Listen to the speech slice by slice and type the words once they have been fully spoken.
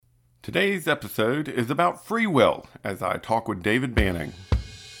Today's episode is about free will as I talk with David Banning.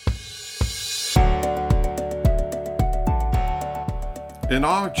 In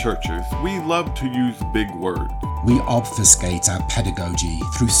our churches, we love to use big words. We obfuscate our pedagogy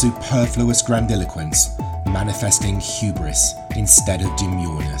through superfluous grandiloquence, manifesting hubris instead of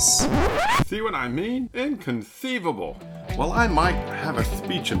demureness. See what I mean? Inconceivable. While I might have a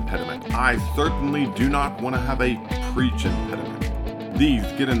speech impediment, I certainly do not want to have a preach impediment. These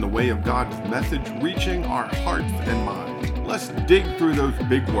get in the way of God's message reaching our hearts and minds. Let's dig through those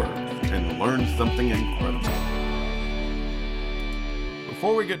big words and learn something incredible.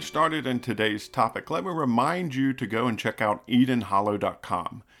 Before we get started in today's topic, let me remind you to go and check out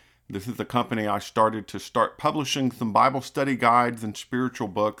EdenHollow.com. This is a company I started to start publishing some Bible study guides and spiritual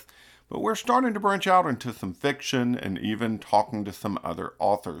books, but we're starting to branch out into some fiction and even talking to some other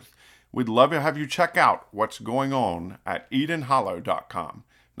authors. We'd love to have you check out what's going on at EdenHollow.com.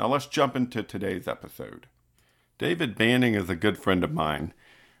 Now let's jump into today's episode. David Banning is a good friend of mine.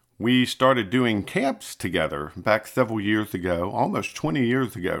 We started doing camps together back several years ago, almost 20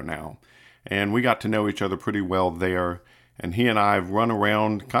 years ago now, and we got to know each other pretty well there. And he and I have run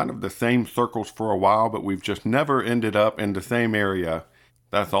around kind of the same circles for a while, but we've just never ended up in the same area.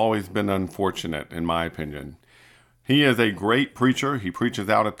 That's always been unfortunate, in my opinion. He is a great preacher. He preaches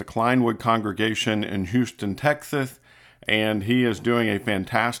out at the Kleinwood congregation in Houston, Texas, and he is doing a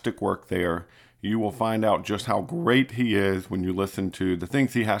fantastic work there. You will find out just how great he is when you listen to the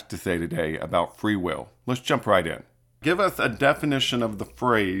things he has to say today about free will. Let's jump right in. Give us a definition of the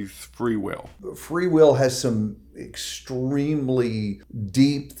phrase free will. Free will has some extremely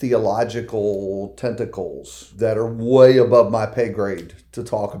deep theological tentacles that are way above my pay grade to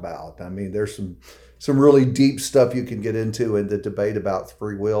talk about. I mean, there's some really deep stuff you can get into in the debate about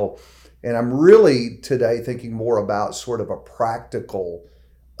free will. And I'm really today thinking more about sort of a practical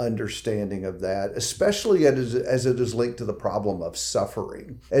understanding of that, especially as it is linked to the problem of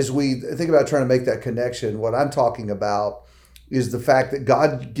suffering. As we think about trying to make that connection, what I'm talking about is the fact that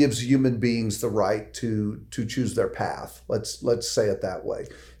God gives human beings the right to choose their path. Let's say it that way.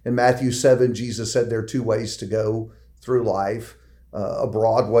 In Matthew 7, Jesus said there are two ways to go through life, a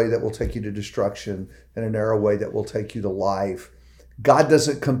broad way that will take you to destruction and a narrow way that will take you to life. God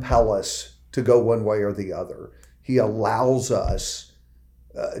doesn't compel us to go one way or the other. He allows us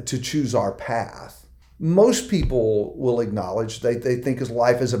to choose our path. Most people will acknowledge they think his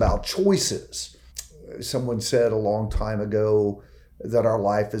life is about choices. Someone said a long time ago that our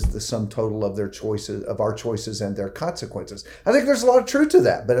life is the sum total of our choices and their consequences. I think there's a lot of truth to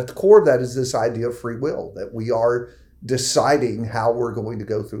that, but at the core of that is this idea of free will, that we are deciding how we're going to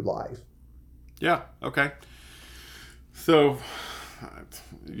go through life. Yeah, okay. So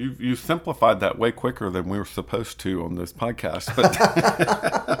you simplified that way quicker than we were supposed to on this podcast.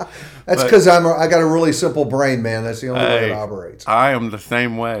 But that's because I got a really simple brain, man. That's the only way it operates. I am the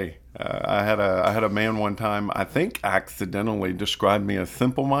same way. I had a man one time, I think accidentally described me as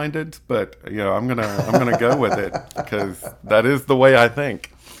simple-minded, but I'm gonna go with it because that is the way I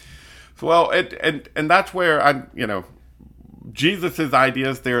think. So, well, and that's where Jesus'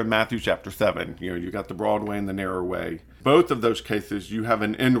 ideas there in Matthew chapter 7. You got the broad way and the narrow way. Both of those cases, you have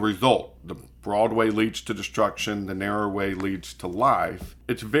an end result. The broad way leads to destruction. The narrow way leads to life.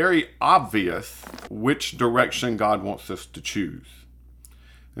 It's very obvious which direction God wants us to choose.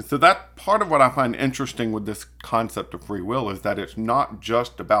 And so that part of what I find interesting with this concept of free will is that it's not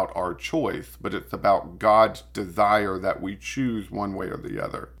just about our choice, but it's about God's desire that we choose one way or the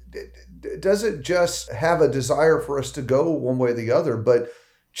other. It doesn't just have a desire for us to go one way or the other, but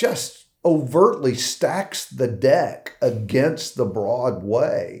just overtly stacks the deck against the broad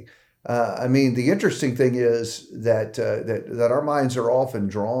way. The interesting thing is that our minds are often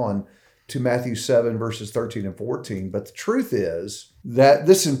drawn to Matthew 7, verses 13 and 14. But the truth is that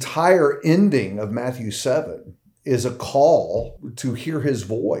this entire ending of Matthew 7 is a call to hear his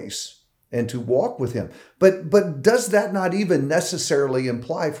voice and to walk with him. But does that not even necessarily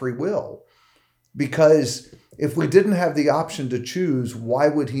imply free will? Because if we didn't have the option to choose, why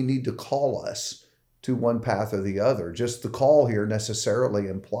would he need to call us to one path or the other? Just the call here necessarily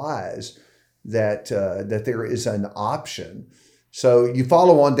implies that there is an option. So you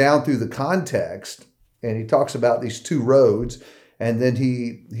follow on down through the context, and he talks about these two roads, and then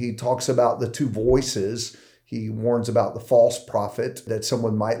he talks about the two voices. He warns about the false prophet that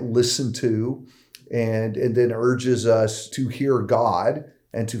someone might listen to, and then urges us to hear God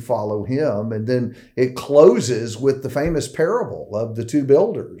and to follow him. And then it closes with the famous parable of the two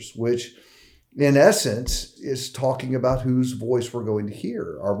builders, which in essence is talking about whose voice we're going to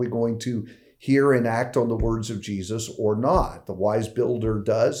hear. Are we going to hear and act on the words of Jesus or not. The wise builder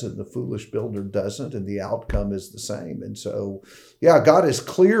does and the foolish builder doesn't, and the outcome is the same. And so, yeah, God is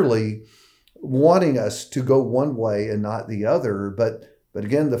clearly wanting us to go one way and not the other. But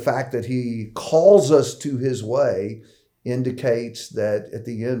again, the fact that he calls us to his way indicates that at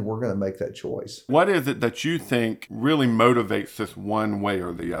the end, we're going to make that choice. What is it that you think really motivates this one way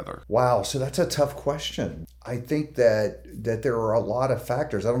or the other? Wow. So that's a tough question. I think that there are a lot of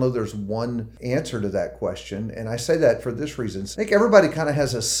factors. I don't know there's one answer to that question. And I say that for this reason. I think everybody kind of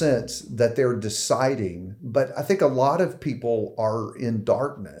has a sense that they're deciding, but I think a lot of people are in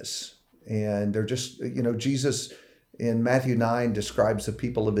darkness and they're just, Jesus in Matthew 9 describes the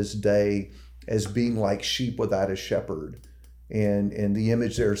people of his day as being like sheep without a shepherd. And the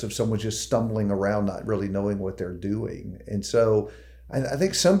image there is of someone just stumbling around, not really knowing what they're doing. And so I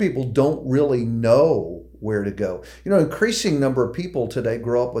think some people don't really know where to go. Increasing number of people today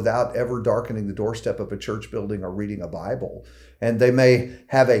grow up without ever darkening the doorstep of a church building or reading a Bible. And they may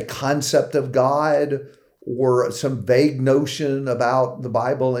have a concept of God or some vague notion about the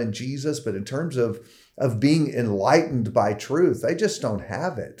Bible and Jesus, but in terms of being enlightened by truth, they just don't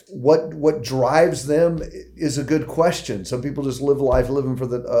have it. What drives them is a good question. Some people just live life looking for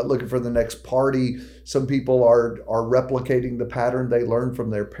the next party. Some people are replicating the pattern they learned from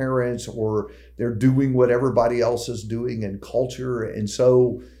their parents, or they're doing what everybody else is doing in culture. And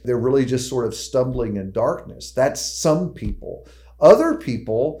so they're really just sort of stumbling in darkness. That's some people. Other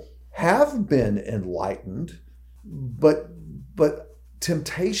people have been enlightened, but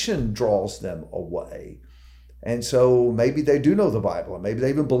temptation draws them away. And so maybe they do know the Bible, and maybe they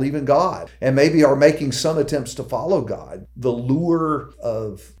even believe in God, and maybe are making some attempts to follow God. The lure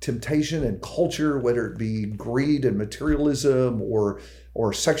of temptation and culture, whether it be greed and materialism or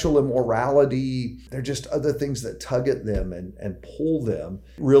sexual immorality, they're just other things that tug at them and pull them.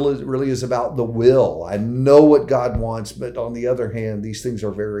 Really is about the will. I know what God wants, but on the other hand, these things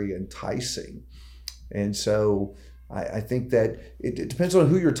are very enticing. And so I think that it depends on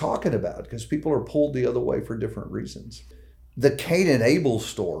who you're talking about, because people are pulled the other way for different reasons. The Cain and Abel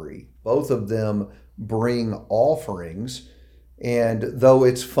story, both of them bring offerings. And though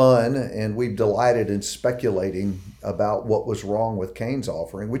it's fun and we've delighted in speculating about what was wrong with Cain's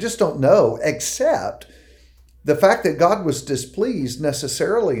offering, we just don't know, except the fact that God was displeased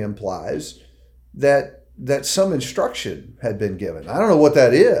necessarily implies that some instruction had been given. I don't know what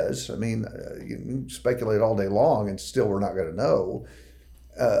that is. I mean, you can speculate all day long and still we're not going to know.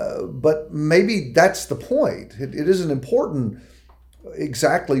 But maybe that's the point. It isn't important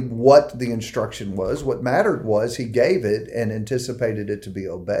exactly what the instruction was. What mattered was he gave it and anticipated it to be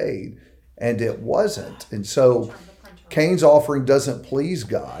obeyed, and it wasn't. And so Cain's offering doesn't please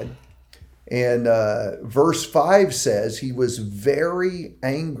God. And verse 5 says he was very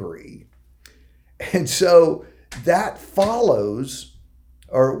angry. And so that follows,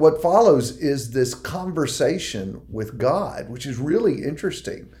 or what follows is this conversation with God, which is really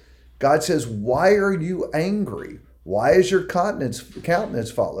interesting. God says, "Why are you angry? Why is your countenance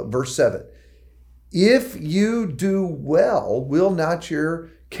fallen?" Verse 7, "If you do well, will not your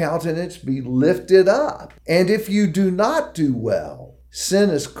countenance be lifted up? And if you do not do well, sin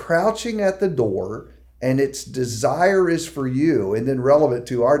is crouching at the door, and its desire is for you." And then relevant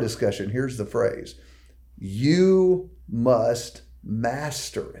to our discussion, here's the phrase: "You must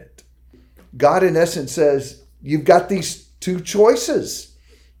master it." God, in essence, says, you've got these two choices.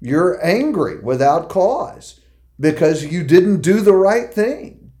 You're angry without cause because you didn't do the right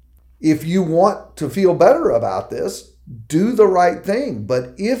thing. If you want to feel better about this, do the right thing.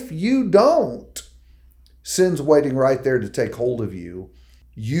 But if you don't, sin's waiting right there to take hold of you.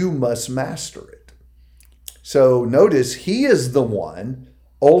 You must master it. So notice he is the one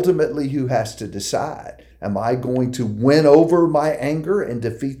ultimately who has to decide. Am I going to win over my anger and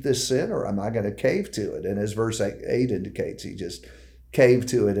defeat this sin, or am I going to cave to it? And as verse 8 indicates, he just caved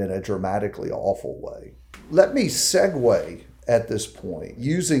to it in a dramatically awful way. Let me segue at this point,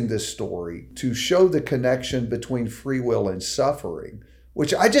 using this story to show the connection between free will and suffering,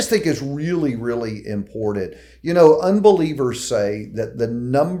 which I just think is really, really important. Unbelievers say that the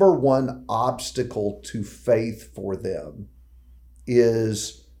number one obstacle to faith for them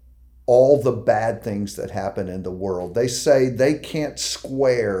is all the bad things that happen in the world. They say they can't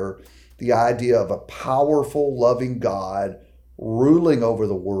square the idea of a powerful, loving God ruling over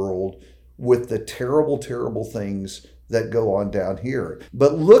the world with the terrible, terrible things that go on down here.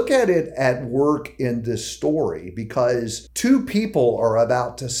 But look at it at work in this story, because two people are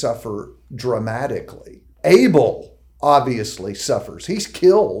about to suffer dramatically. Abel obviously suffers. He's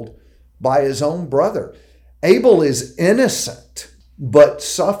killed by his own brother. Abel is innocent, but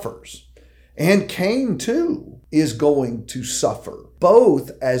suffers. And Cain, too, is going to suffer,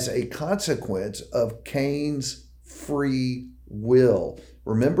 both as a consequence of Cain's free will.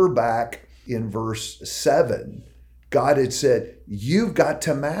 Remember back in verse 7, God had said, you've got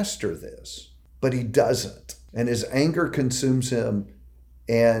to master this, but he doesn't. And his anger consumes him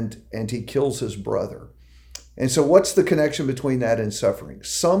and he kills his brother. And so what's the connection between that and suffering?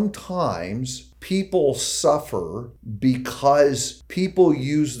 Sometimes people suffer because people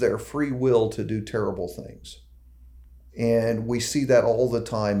use their free will to do terrible things. And we see that all the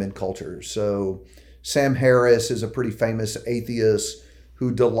time in culture. So Sam Harris is a pretty famous atheist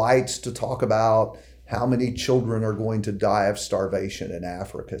who delights to talk about how many children are going to die of starvation in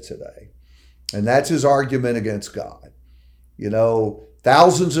Africa today. And that's his argument against God. You know,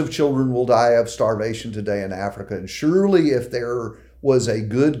 thousands of children will die of starvation today in Africa. And surely if there was a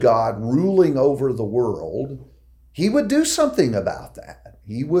good God ruling over the world, he would do something about that.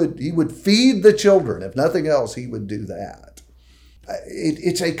 He would feed the children. If nothing else, he would do that.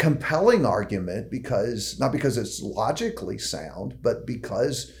 It's a compelling argument because, not because it's logically sound, but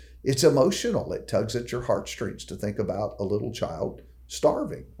because it's emotional. It tugs at your heartstrings to think about a little child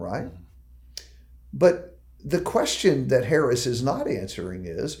starving, right? But the question that Harris is not answering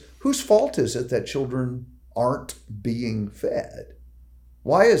is, whose fault is it that children aren't being fed?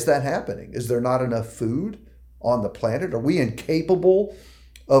 Why is that happening? Is there not enough food on the planet? Are we incapable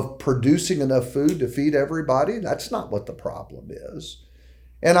of producing enough food to feed everybody? That's not what the problem is.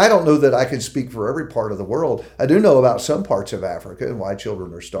 And I don't know that I can speak for every part of the world. I do know about some parts of Africa and why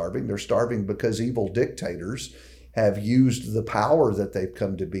children are starving. They're starving because evil dictators have used the power that they've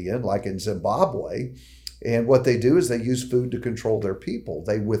come to be in, like in Zimbabwe. And what they do is they use food to control their people.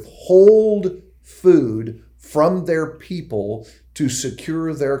 They withhold food from their people to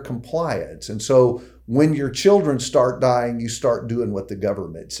secure their compliance. And so when your children start dying, you start doing what the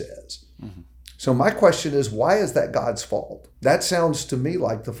government says. Mm-hmm. So my question is, why is that God's fault? That sounds to me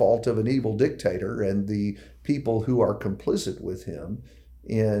like the fault of an evil dictator and the people who are complicit with him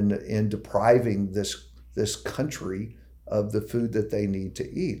in depriving this country of the food that they need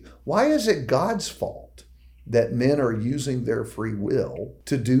to eat. Why is it God's fault that men are using their free will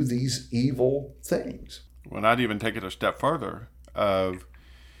to do these evil things? Well, I'd even take it a step further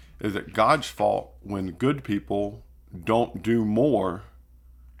is it God's fault when good people don't do more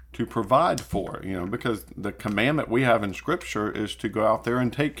to provide for it? Because the commandment we have in Scripture is to go out there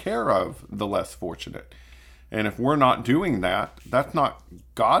and take care of the less fortunate. And if we're not doing that, that's not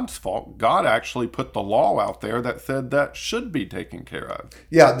God's fault. God actually put the law out there that said that should be taken care of.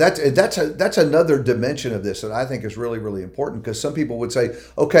 Yeah, that's another dimension of this that I think is really, really important, because some people would say,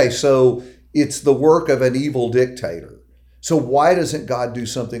 okay, so it's the work of an evil dictator. So why doesn't God do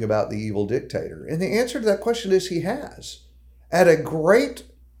something about the evil dictator? And the answer to that question is he has. At a great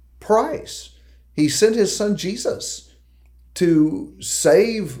price. He sent his son Jesus to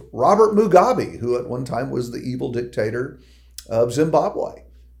save Robert Mugabe, who at one time was the evil dictator of Zimbabwe.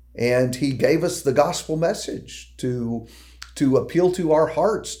 And he gave us the gospel message to appeal to our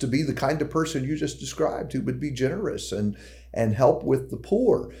hearts, to be the kind of person you just described, who would be generous and help with the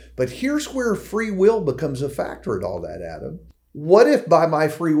poor. But here's where free will becomes a factor in all that, Adam. What if by my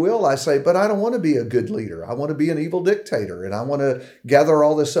free will I say, but I don't want to be a good leader. I want to be an evil dictator, and I want to gather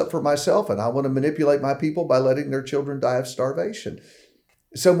all this up for myself, and I want to manipulate my people by letting their children die of starvation.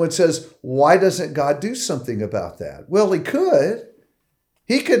 Someone says, why doesn't God do something about that? Well, he could.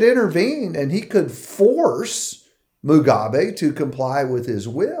 He could intervene, and he could force Mugabe to comply with his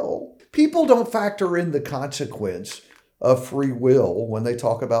will. People don't factor in the consequence of free will when they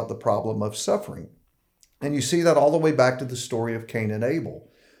talk about the problem of suffering. And you see that all the way back to the story of Cain and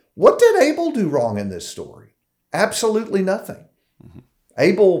Abel. What did Abel do wrong in this story? Absolutely nothing. Mm-hmm.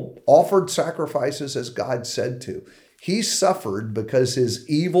 Abel offered sacrifices as God said to. He suffered because his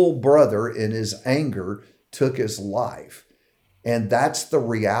evil brother in his anger took his life. And that's the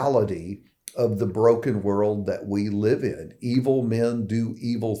reality of the broken world that we live in. Evil men do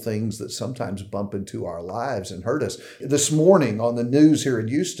evil things that sometimes bump into our lives and hurt us. This morning on the news here in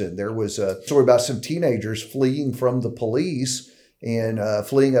Houston, there was a story about some teenagers fleeing from the police and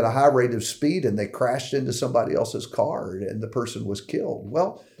fleeing at a high rate of speed, and they crashed into somebody else's car and the person was killed.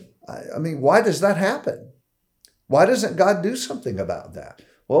 Well, I mean, why does that happen? Why doesn't God do something about that?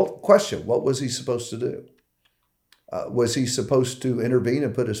 Well, question, what was he supposed to do? Was he supposed to intervene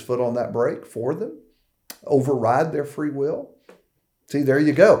and put his foot on that brake for them? Override their free will? See, there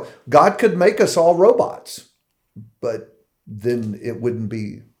you go. God could make us all robots, but then it wouldn't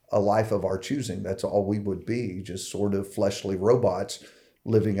be a life of our choosing. That's all we would be, just sort of fleshly robots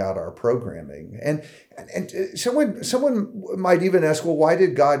living out our programming. And someone might even ask, well, why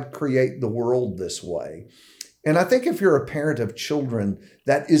did God create the world this way? And I think if you're a parent of children,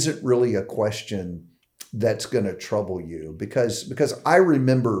 that isn't really a question that's going to trouble you, because I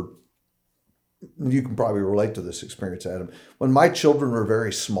remember, you can probably relate to this experience, Adam, when my children were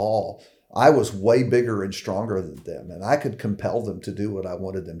very small, I was way bigger and stronger than them, and I could compel them to do what I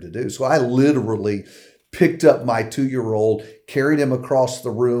wanted them to do. So I literally picked up my 2-year-old, carried him across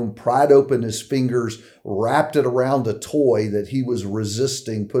the room, pried open his fingers, wrapped it around a toy that he was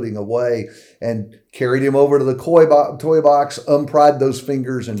resisting putting away, and carried him over to the toy box, unpried those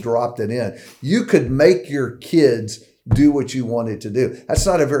fingers, and dropped it in. You could make your kids do what you wanted to do. That's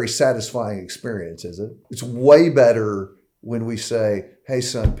not a very satisfying experience, is it? It's way better when we say, hey,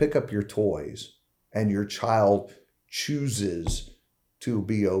 son, pick up your toys, and your child chooses to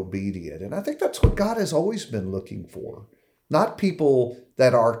be obedient. And I think that's what God has always been looking for. Not people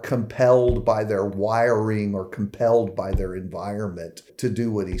that are compelled by their wiring or compelled by their environment to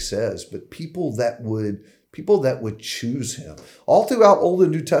do what he says, but people that would choose him. All throughout Old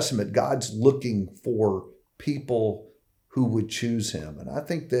and New Testament, God's looking for people who would choose him. And I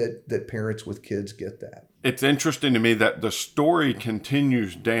think that parents with kids get that. It's interesting to me that the story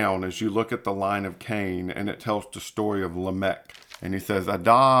continues down as you look at the line of Cain, and it tells the story of Lamech. And he says,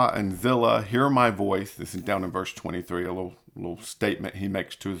 Adah and Zillah, hear my voice. This is down in verse 23, a little statement he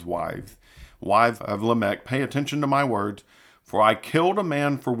makes to his wives. Wives of Lamech, pay attention to my words, for I killed a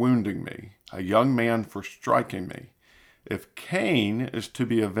man for wounding me, a young man for striking me. If Cain is to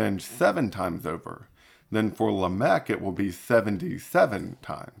be avenged 7 times over, then for Lamech it will be 77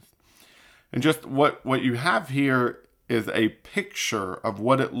 times. And just what you have here is a picture of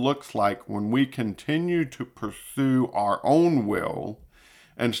what it looks like when we continue to pursue our own will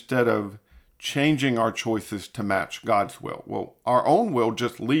instead of changing our choices to match God's will. Well, our own will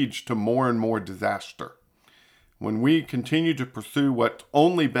just leads to more and more disaster. When we continue to pursue what's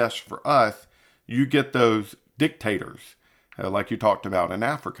only best for us, you get those dictators, like you talked about in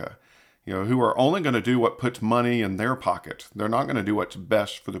Africa, who are only going to do what puts money in their pockets. They're not going to do what's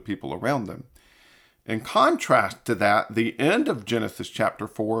best for the people around them. In contrast to that, the end of Genesis chapter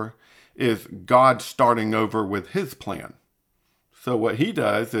 4 is God starting over with his plan. So what he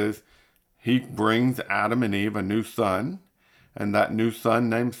does is he brings Adam and Eve a new son, and that new son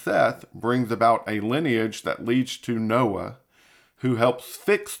named Seth brings about a lineage that leads to Noah, who helps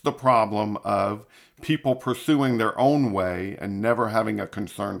fix the problem of people pursuing their own way and never having a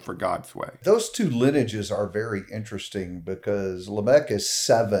concern for God's way. Those two lineages are very interesting because Lamech is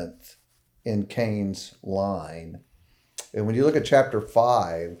 7th in Cain's line. And when you look at chapter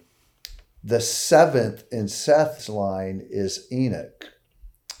 5, the 7th in Seth's line is Enoch,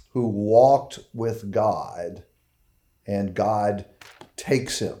 who walked with God, and God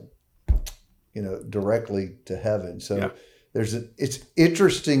takes him, directly to heaven. So yeah. It's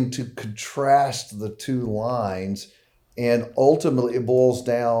interesting to contrast the two lines, and ultimately it boils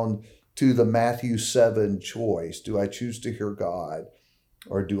down to the Matthew 7 choice. Do I choose to hear God,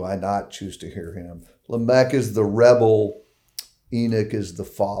 or do I not choose to hear him? Lamech is the rebel, Enoch is the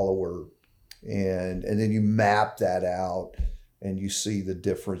follower. And then you map that out and you see the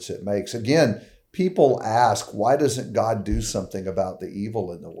difference it makes. Again, people ask, why doesn't God do something about the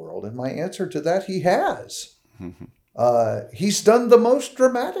evil in the world? And my answer to that, he has. He's done the most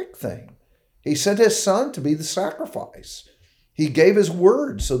dramatic thing. He sent his son to be the sacrifice. He gave his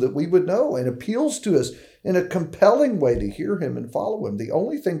word so that we would know, and appeals to us in a compelling way to hear him and follow him. The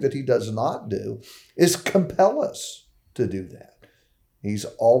only thing that he does not do is compel us to do that. He's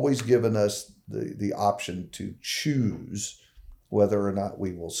always given us the option to choose whether or not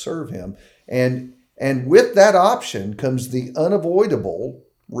we will serve him. And with that option comes the unavoidable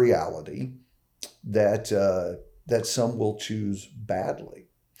reality that some will choose badly.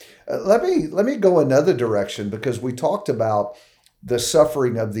 Let me go another direction, because we talked about the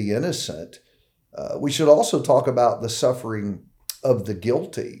suffering of the innocent. We should also talk about the suffering of the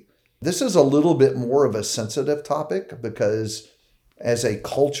guilty. This is a little bit more of a sensitive topic, because as a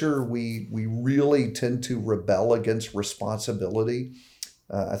culture, we really tend to rebel against responsibility.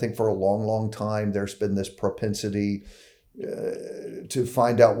 I think for a long, long time, there's been this propensity to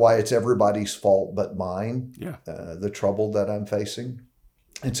find out why it's everybody's fault but mine, the trouble that I'm facing.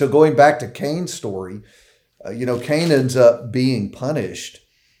 And so going back to Cain's story, Cain ends up being punished.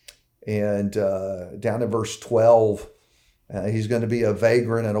 And down in verse 12, he's going to be a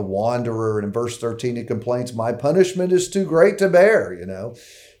vagrant and a wanderer. And in verse 13, he complains, my punishment is too great to bear,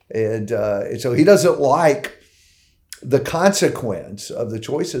 And so he doesn't like the consequence of the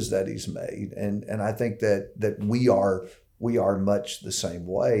choices that he's made. And I think that we are we are much the same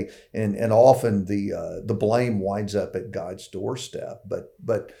way, and often the blame winds up at God's doorstep.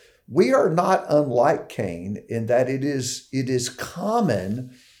 But we are not unlike Cain in that it is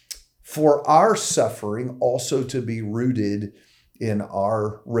common for our suffering also to be rooted in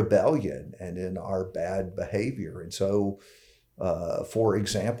our rebellion and in our bad behavior. And so, for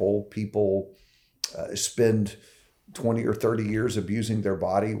example, people spend 20 or 30 years abusing their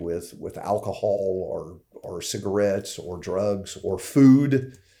body with alcohol or cigarettes or drugs or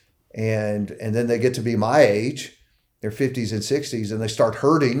food. And then they get to be my age, their 50s and 60s, and they start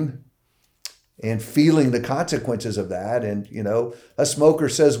hurting and feeling the consequences of that. And, a smoker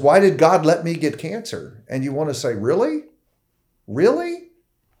says, "Why did God let me get cancer?" And you want to say, really? Really?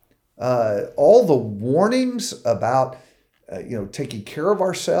 All the warnings about, taking care of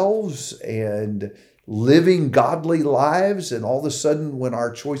ourselves and living godly lives, and all of a sudden when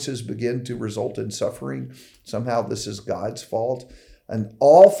our choices begin to result in suffering, somehow this is God's fault. An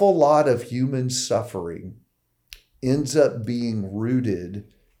awful lot of human suffering ends up being rooted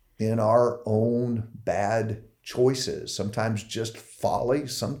in our own bad choices, sometimes just folly,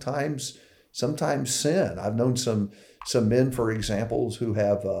 sometimes sin. I've known some men, for example, who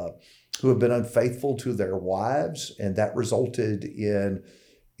have been unfaithful to their wives, and that resulted in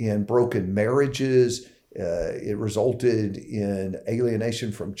broken marriages. It resulted in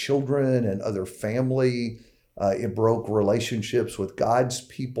alienation from children and other family. It broke relationships with God's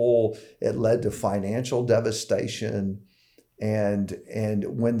people. It led to financial devastation. And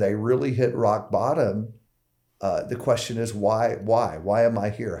when they really hit rock bottom, the question is, why? Why am I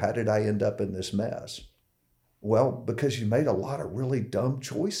here? How did I end up in this mess? Well, because you made a lot of really dumb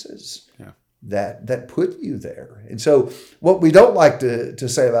choices that put you there. And so what we don't like to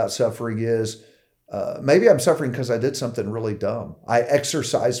say about suffering is, maybe I'm suffering because I did something really dumb. I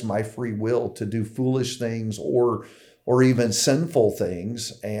exercised my free will to do foolish things or even sinful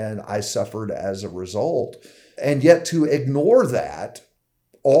things, and I suffered as a result. And yet to ignore that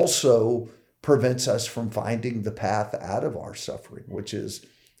also prevents us from finding the path out of our suffering, which is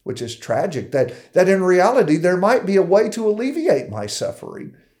tragic. That in reality, there might be a way to alleviate my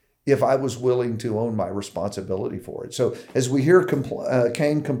suffering if I was willing to own my responsibility for it. So as we hear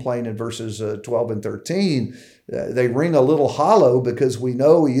Cain complain in verses 12 and 13, they ring a little hollow because we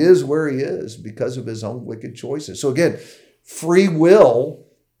know he is where he is because of his own wicked choices. So again, free will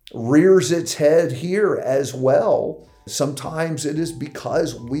rears its head here as well. Sometimes it is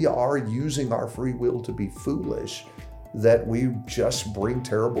because we are using our free will to be foolish that we just bring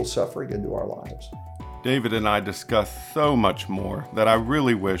terrible suffering into our lives. David and I discussed so much more that I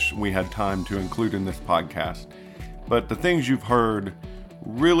really wish we had time to include in this podcast. But the things you've heard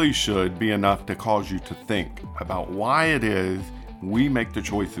really should be enough to cause you to think about why it is we make the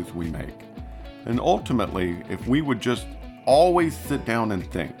choices we make. And ultimately, if we would just always sit down and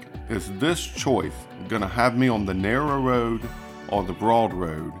think, is this choice going to have me on the narrow road or the broad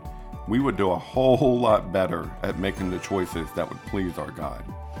road? We would do a whole lot better at making the choices that would please our God.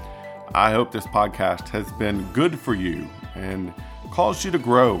 I hope this podcast has been good for you and caused you to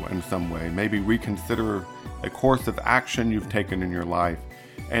grow in some way. Maybe reconsider a course of action you've taken in your life.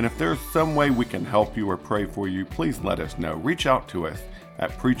 And if there's some way we can help you or pray for you, please let us know. Reach out to us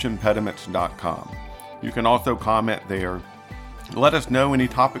at preachimpediments.com. You can also comment there. Let us know any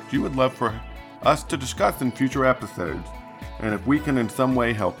topics you would love for us to discuss in future episodes. And if we can in some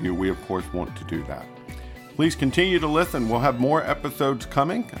way help you, we of course want to do that. Please continue to listen. We'll have more episodes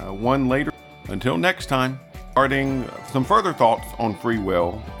coming, one later. Until next time, starting some further thoughts on free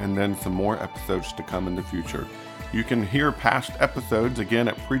will and then some more episodes to come in the future. You can hear past episodes again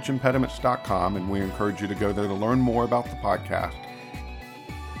at preachimpediments.com, and we encourage you to go there to learn more about the podcast